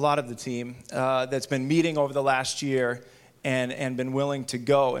team, so a lot of the team, that's been meeting over the last year and been willing to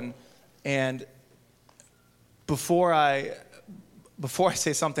go. And before I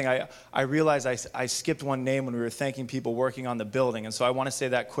say something, I realized I skipped one name when we were thanking people working on the building. And so I want to say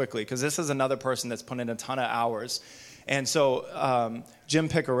that quickly, because this is another person that's put in a ton of hours. And so Jim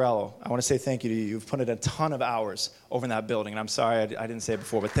Picarello, I want to say thank you to you. You've put in a ton of hours over in that building. And I'm sorry I didn't say it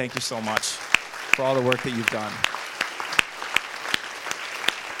before, but thank you so much for all the work that you've done.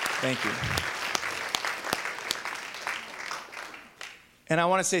 Thank you. And I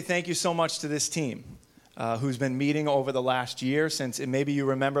want to say thank you so much to this team who's been meeting over the last year. Since maybe you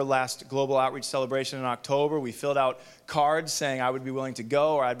remember last Global Outreach Celebration in October, we filled out cards saying I would be willing to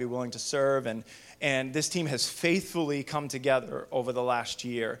go or I'd be willing to serve. And this team has faithfully come together over the last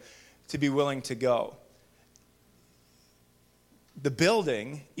year to be willing to go. The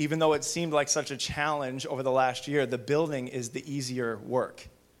building, even though it seemed like such a challenge over the last year, the building is the easier work.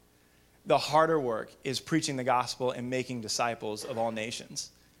 The harder work is preaching the gospel and making disciples of all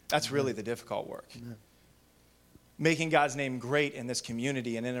nations. That's really the difficult work. Amen. Making God's name great in this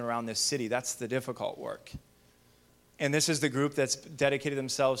community and in and around this city, that's the difficult work. And this is the group that's dedicated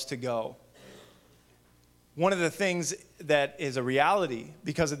themselves to go. One of the things that is a reality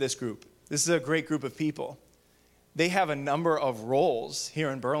because of this group, this is a great group of people. They have a number of roles here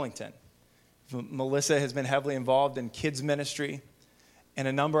in Burlington. Melissa has been heavily involved in kids ministry, and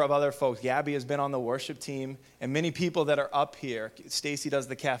a number of other folks. Gabby has been on the worship team, and many people that are up here, Stacy does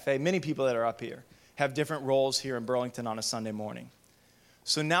the cafe, many people that are up here have different roles here in Burlington on a Sunday morning.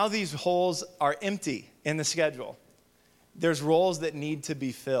 So now these holes are empty in the schedule. There's roles that need to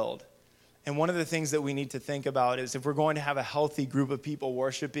be filled. And one of the things that we need to think about is if we're going to have a healthy group of people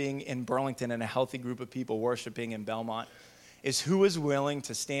worshiping in Burlington and a healthy group of people worshiping in Belmont, is who is willing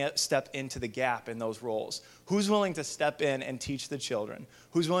to step into the gap in those roles? Who's willing to step in and teach the children?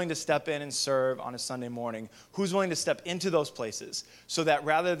 Who's willing to step in and serve on a Sunday morning? Who's willing to step into those places so that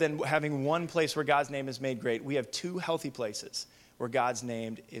rather than having one place where God's name is made great, we have two healthy places where God's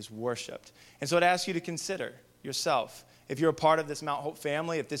name is worshiped? And so I'd ask you to consider yourself, if you're a part of this Mount Hope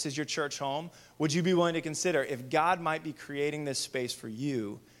family, if this is your church home, would you be willing to consider if God might be creating this space for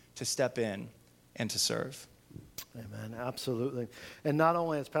you to step in and to serve? Amen, absolutely. And not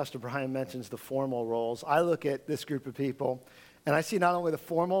only, as Pastor Brian mentions, the formal roles, I look at this group of people, and I see not only the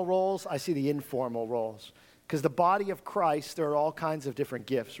formal roles, I see the informal roles. Because the body of Christ, there are all kinds of different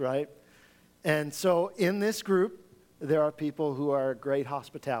gifts, right? And so in this group, there are people who are great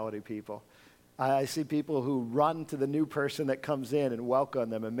hospitality people. I see people who run to the new person that comes in and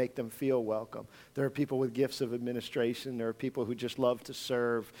welcome them and make them feel welcome. There are people with gifts of administration. There are people who just love to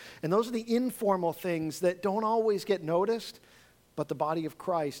serve. And those are the informal things that don't always get noticed, but the body of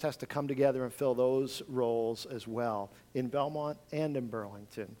Christ has to come together and fill those roles as well in Belmont and in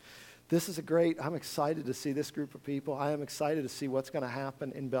Burlington. This is I'm excited to see this group of people. I am excited to see what's going to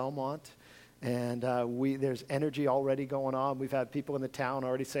happen in Belmont. And there's energy already going on. We've had people in the town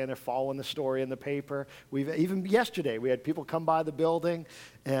already saying they're following the story in the paper. Even yesterday, we had people come by the building,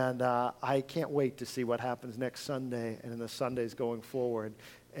 and I can't wait to see what happens next Sunday and in the Sundays going forward.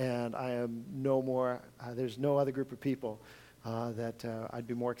 And I am there's no other group of people that I'd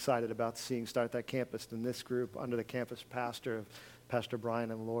be more excited about seeing start that campus than this group under the campus pastor of Pastor Brian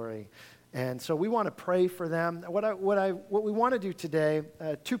and Lori. And so we want to pray for them. What we want to do today,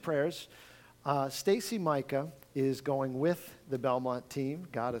 two prayers. Stacy Micah is going with the Belmont team.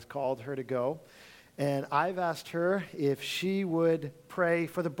 God has called her to go. And I've asked her if she would pray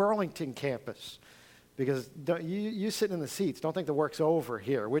for the Burlington campus. Because you sitting in the seats, don't think the work's over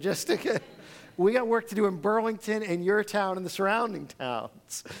here. We got work to do in Burlington and your town and the surrounding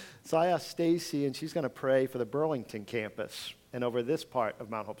towns. So I asked Stacy, and she's going to pray for the Burlington campus and over this part of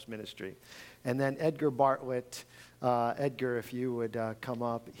Mount Hope's ministry. And then Edgar Bartlett, Edgar, if you would come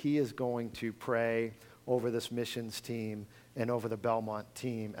up, he is going to pray over this missions team and over the Belmont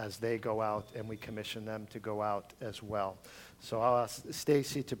team as they go out, and we commission them to go out as well. So I'll ask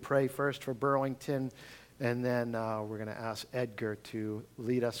Stacy to pray first for Burlington, and then we're going to ask Edgar to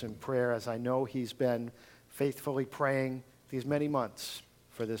lead us in prayer, as I know he's been faithfully praying these many months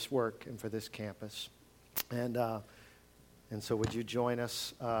for this work and for this campus. And so would you join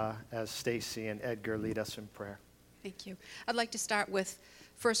us as Stacy and Edgar lead us in prayer? Thank you. I'd like to start with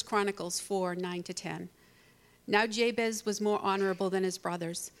 1 Chronicles 4, 9-10. Now Jabez was more honorable than his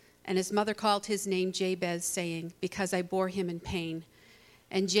brothers, and his mother called his name Jabez, saying, because I bore him in pain.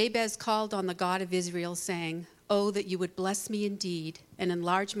 And Jabez called on the God of Israel, saying, oh, that you would bless me indeed and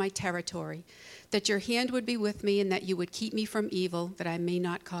enlarge my territory, that your hand would be with me and that you would keep me from evil, that I may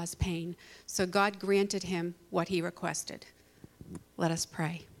not cause pain. So God granted him what he requested. Let us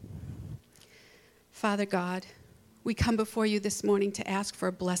pray. Father God, we come before you this morning to ask for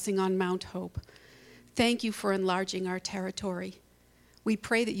a blessing on Mount Hope. Thank you for enlarging our territory. We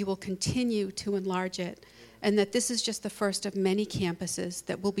pray that you will continue to enlarge it, and that this is just the first of many campuses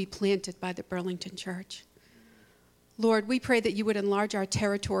that will be planted by the Burlington Church. Lord, we pray that you would enlarge our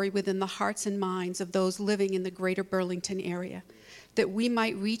territory within the hearts and minds of those living in the greater Burlington area, that we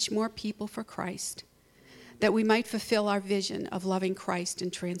might reach more people for Christ, that we might fulfill our vision of loving Christ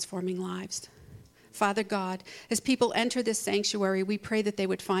and transforming lives. Father God, as people enter this sanctuary, we pray that they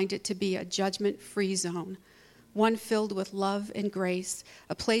would find it to be a judgment-free zone, one filled with love and grace,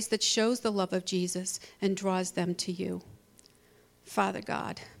 a place that shows the love of Jesus and draws them to you. Father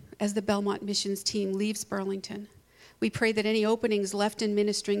God, as the Belmont Missions team leaves Burlington, we pray that any openings left in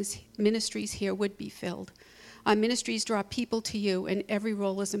ministries here would be filled. Our ministries draw people to you, and every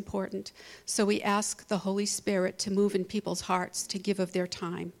role is important. So we ask the Holy Spirit to move in people's hearts to give of their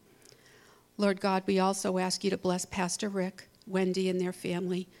time. Lord God, we also ask you to bless Pastor Rick, Wendy, and their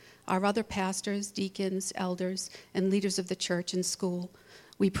family, our other pastors, deacons, elders, and leaders of the church and school.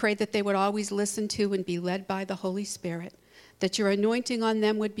 We pray that they would always listen to and be led by the Holy Spirit, that your anointing on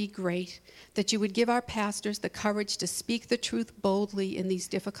them would be great, that you would give our pastors the courage to speak the truth boldly in these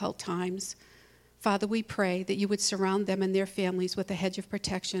difficult times. Father, we pray that you would surround them and their families with a hedge of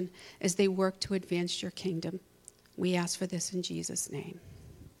protection as they work to advance your kingdom. We ask for this in Jesus' name.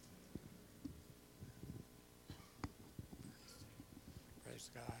 Praise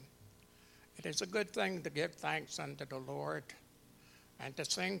God. It is a good thing to give thanks unto the Lord and to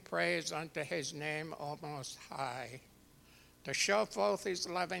sing praise unto his name, O Most High, to show forth his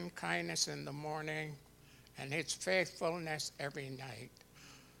loving kindness in the morning and his faithfulness every night.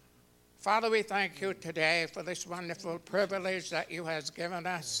 Father, we thank you today for this wonderful privilege that you have given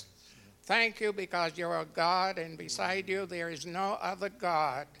us. Thank you because you're a God, and beside you there is no other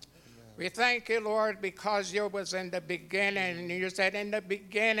God. We thank you, Lord, because you was in the beginning, and you said in the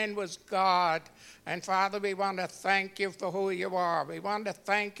beginning was God. And Father, we want to thank you for who you are. We want to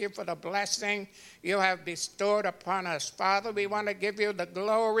thank you for the blessing you have bestowed upon us. Father, we want to give you the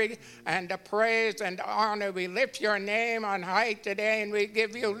glory and the praise and the honor. We lift your name on high today, and we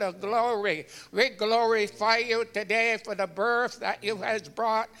give you the glory. We glorify you today for the birth that you has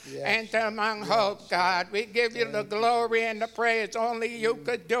brought into Mount Hope, God. We give you the glory and the praise. Only you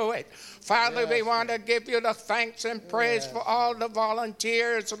could do it. Father, we want to give you the thanks and praise for all the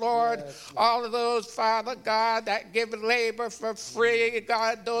volunteers, Lord, all of those, Father God, that give labor for free,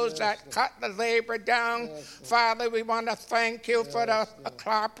 God, those that cut the labor down. Father, we want to thank you for the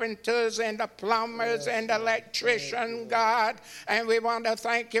carpenters and the plumbers and the electricians, God, and we want to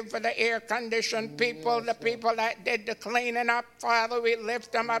thank you for the air-conditioned people, the people that did the cleaning up. Father, we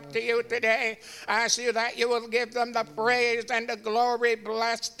lift them up to you today. I ask you that you will give them the praise and the glory.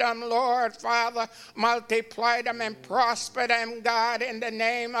 Bless them, Lord. Father, multiply them and prosper them, God, in the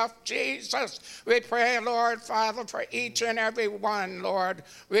name of Jesus. We pray, Lord, Father, for each and every one, Lord.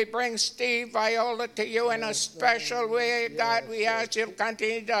 We bring Steve Viola to you in a special way, God. We ask you to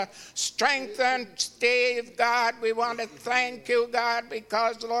continue to strengthen Steve, God. We want to thank you, God,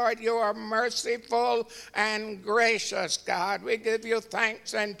 because, Lord, you are merciful and gracious, God. We give you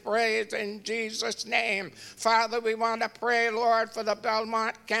thanks and praise in Jesus' name. Father, we want to pray, Lord, for the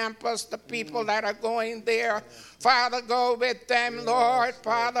Belmont campus, the people that are going there. Father, go with them, Lord.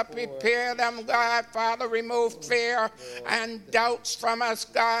 Father, prepare them, God. Father, remove fear and doubts from us,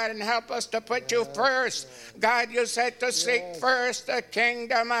 God, and help us to put you first. God, you said to seek first the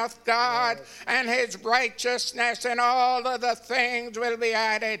kingdom of God and his righteousness, and all of the things will be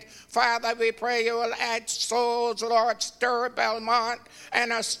added. Father, we pray you will add souls, Lord. Stir Belmont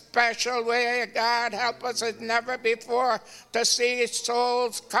in a special way, God. Help us as never before to see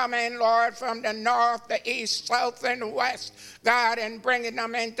souls coming, Lord, from the north, the east, south, and west, God, and bringing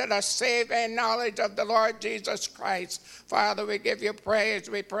them into the saving knowledge of the Lord Jesus Christ. Father, we give you praise.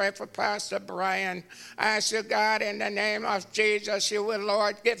 We pray for Pastor Brian. I ask you, God, in the name of Jesus, you will,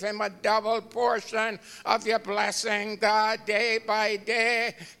 Lord, give him a double portion of your blessing, God, day by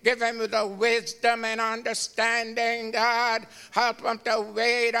day. Give him the wisdom and understanding, God. Help him to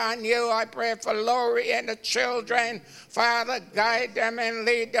wait on you. I pray for Lori and the children. Father, guide them and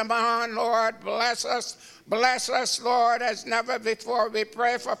lead them on, Lord. Bless us. Bless us, Lord, as never before. We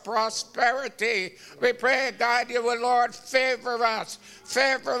pray for prosperity. We pray, God, you will, Lord, favor us.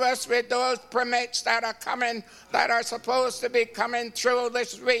 Favor us with those permits that are coming, that are supposed to be coming through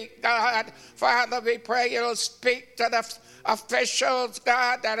this week, God. Father, we pray you'll speak to the officials,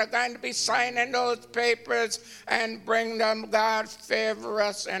 God, that are going to be signing those papers and bring them, God. Favor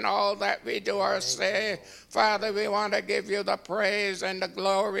us in all that we do or say. Father, we want to give you the praise and the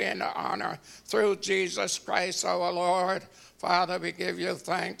glory and the honor through Jesus Christ, our Lord. Father, we give you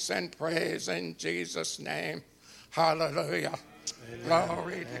thanks and praise in Jesus' name. Hallelujah. Amen.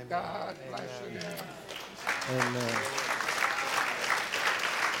 Glory to God. Bless you. Amen.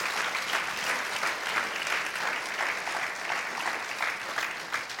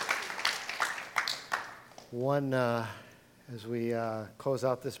 As we close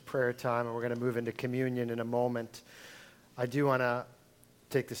out this prayer time, and we're going to move into communion in a moment, I do want to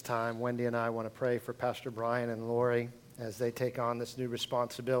take this time. Wendy and I want to pray for Pastor Brian and Lori as they take on this new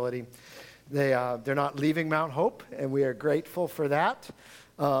responsibility. They're not leaving Mount Hope, and we are grateful for that.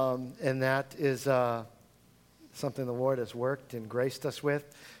 And that is something the Lord has worked and graced us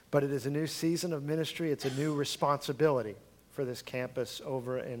with. But it is a new season of ministry. It's a new responsibility for this campus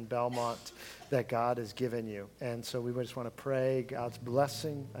over in Belmont that God has given you. And so we just want to pray God's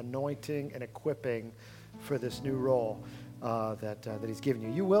blessing, anointing, and equipping for this new role. that he's given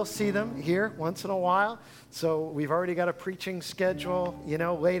you. You will see them here once in a while. So we've already got a preaching schedule,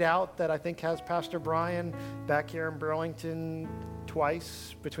 laid out that I think has Pastor Brian back here in Burlington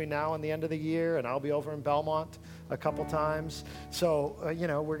twice between now and the end of the year, and I'll be over in Belmont a couple times. So,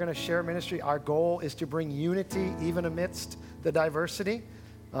 we're going to share ministry. Our goal is to bring unity even amidst the diversity.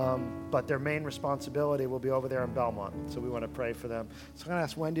 But their main responsibility will be over there in Belmont. So we want to pray for them. So I'm going to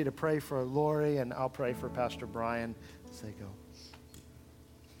ask Wendy to pray for Lori, and I'll pray for Pastor Brian as they go.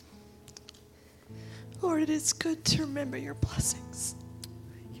 Lord, it is good to remember your blessings.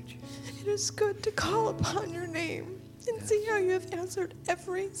 Thank you, Jesus. It is good to call upon your name and see how you have answered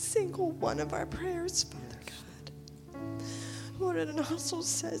every single one of our prayers, Father God. Lord, it also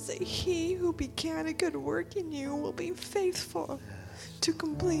says that he who began a good work in you will be faithful to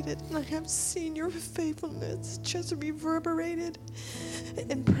complete it. And I have seen your faithfulness just reverberated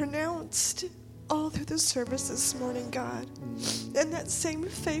and pronounced all through the service this morning, God. And that same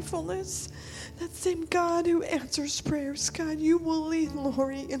faithfulness, that same God who answers prayers, God, you will lead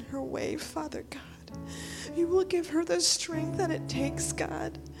Lori in her way, Father God. You will give her the strength that it takes,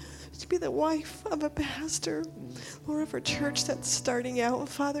 God, to be the wife of a pastor or of a church that's starting out,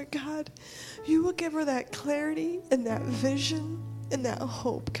 Father God. You will give her that clarity and that vision and that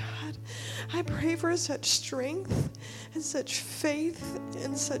hope, God. I pray for such strength and such faith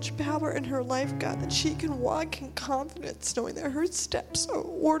and such power in her life, God, that she can walk in confidence knowing that her steps are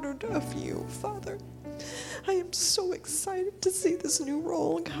ordered of you, Father. I am so excited to see this new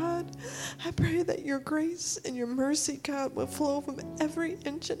role, God. I pray that your grace and your mercy, God, will flow from every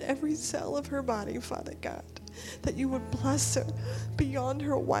inch and every cell of her body, Father God. That you would bless her beyond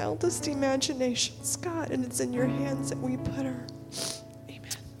her wildest imaginations, God. And it's in your hands that we put her.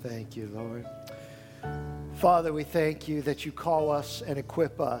 Amen. Thank you, Lord. Father, we thank you that you call us and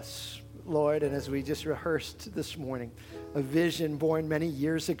equip us, Lord. And as we just rehearsed this morning, a vision born many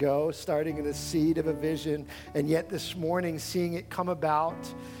years ago, starting in the seed of a vision, and yet this morning seeing it come about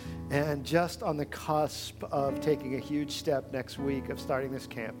and just on the cusp of taking a huge step next week of starting this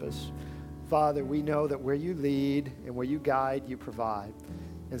campus. Father, we know that where you lead and where you guide, you provide.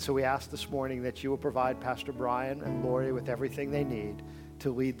 And so we ask this morning that you will provide Pastor Brian and Lori with everything they need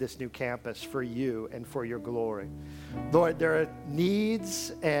to lead this new campus for you and for your glory. Lord, there are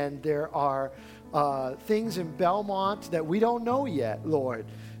needs and there are things in Belmont that we don't know yet, Lord,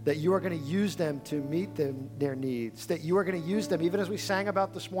 that you are going to use them to meet their needs, that you are going to use them, even as we sang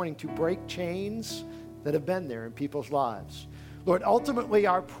about this morning, to break chains that have been there in people's lives. Lord, ultimately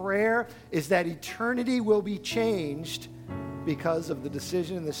our prayer is that eternity will be changed because of the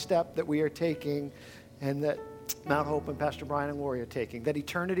decision and the step that we are taking and that Mount Hope and Pastor Brian and Lori are taking, that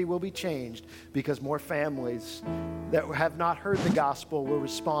eternity will be changed because more families that have not heard the gospel will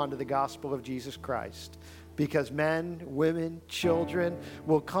respond to the gospel of Jesus Christ, because men, women, children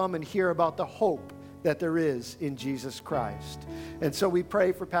will come and hear about the hope that there is in Jesus Christ. And so we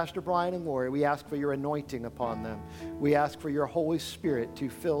pray for Pastor Brian and Lori. We ask for your anointing upon them. We ask for your Holy Spirit to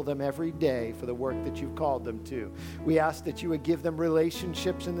fill them every day for the work that you've called them to. We ask that you would give them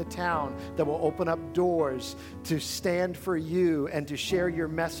relationships in the town that will open up doors to stand for you and to share your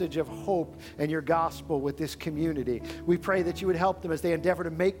message of hope and your gospel with this community. We pray that you would help them as they endeavor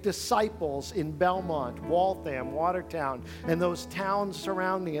to make disciples in Belmont, Waltham, Watertown, and those towns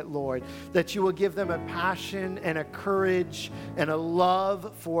surrounding it, Lord, that you will give them a passion and a courage and a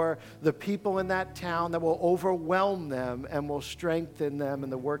love for the people in that town that will overwhelm them and will strengthen them in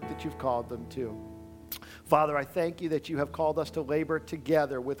the work that you've called them to. Father, I thank you that you have called us to labor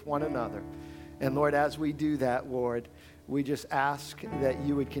together with one another. And Lord, as we do that, Lord, we just ask that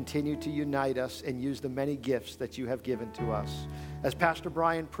you would continue to unite us and use the many gifts that you have given to us. As Pastor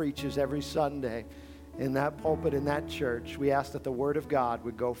Brian preaches every Sunday in that pulpit, in that church, we ask that the word of God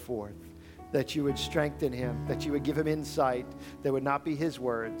would go forth, that you would strengthen him, that you would give him insight that would not be his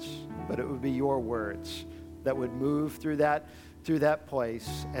words, but it would be your words that would move through that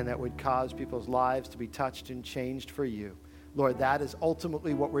place and that would cause people's lives to be touched and changed for you. Lord, that is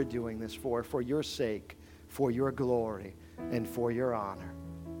ultimately what we're doing this for your sake, for your glory, and for your honor.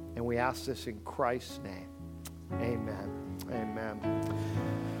 And we ask this in Christ's name. Amen. Amen.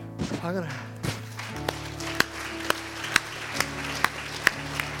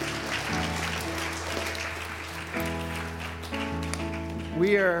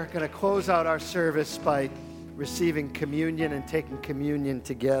 We are going to close out our service by receiving communion and taking communion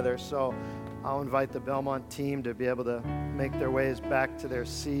together. So I'll invite the Belmont team to be able to make their ways back to their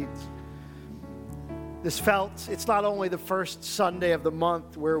seats. It's not only the first Sunday of the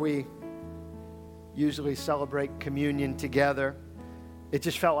month where we usually celebrate communion together. It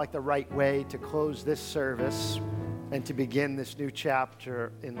just felt like the right way to close this service and to begin this new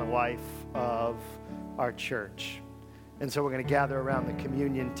chapter in the life of our church. And so we're going to gather around the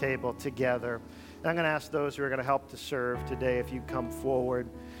communion table together. And I'm going to ask those who are going to help to serve today if you come forward,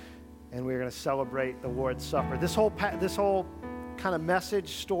 and we're going to celebrate the Lord's Supper. This whole kind of message,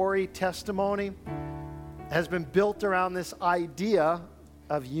 story, testimony has been built around this idea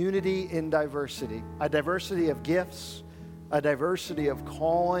of unity in diversity, a diversity of gifts, a diversity of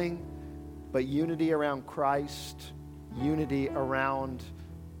calling, but unity around Christ, unity around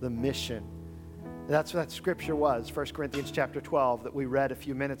the mission. That's what that scripture was, 1 Corinthians chapter 12 that we read a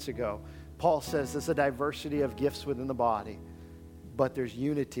few minutes ago. Paul says there's a diversity of gifts within the body, but there's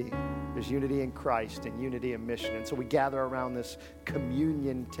unity. There's unity in Christ and unity in mission. And so we gather around this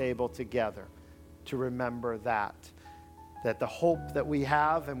communion table together to remember that the hope that we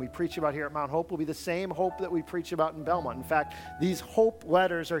have and we preach about here at Mount Hope will be the same hope that we preach about in Belmont. In fact, these hope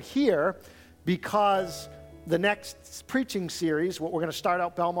letters are here because the next preaching series, what we're going to start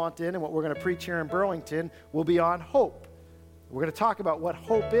out Belmont in and what we're going to preach here in Burlington, will be on hope. We're going to talk about what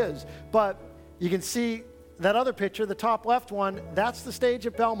hope is. But you can see that other picture, the top left one, that's the stage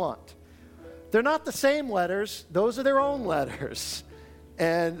at Belmont. They're not the same letters. Those are their own letters.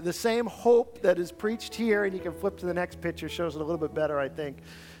 And the same hope that is preached here, and you can flip to the next picture, shows it a little bit better, I think.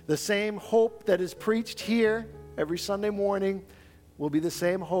 The same hope that is preached here every Sunday morning will be the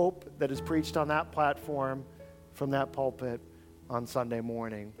same hope that is preached on that platform from that pulpit on Sunday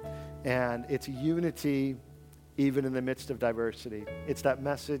morning. And it's unity even in the midst of diversity. It's that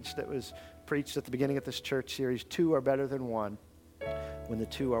message that was preached at the beginning of this church series, 2 are better than 1, when the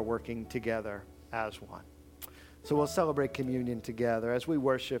 2 are working together as one. So we'll celebrate communion together. As we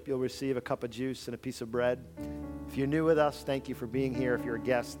worship, you'll receive a cup of juice and a piece of bread. If you're new with us, thank you for being here. If you're a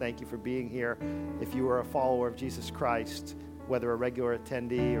guest, thank you for being here. If you are a follower of Jesus Christ, whether a regular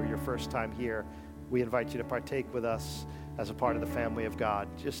attendee or your first time here, we invite you to partake with us as a part of the family of God.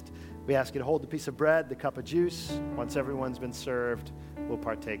 We ask you to hold the piece of bread, the cup of juice. Once everyone's been served, we'll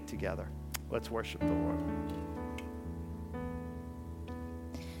partake together. Let's worship the Lord.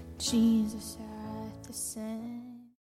 Jesus at the center.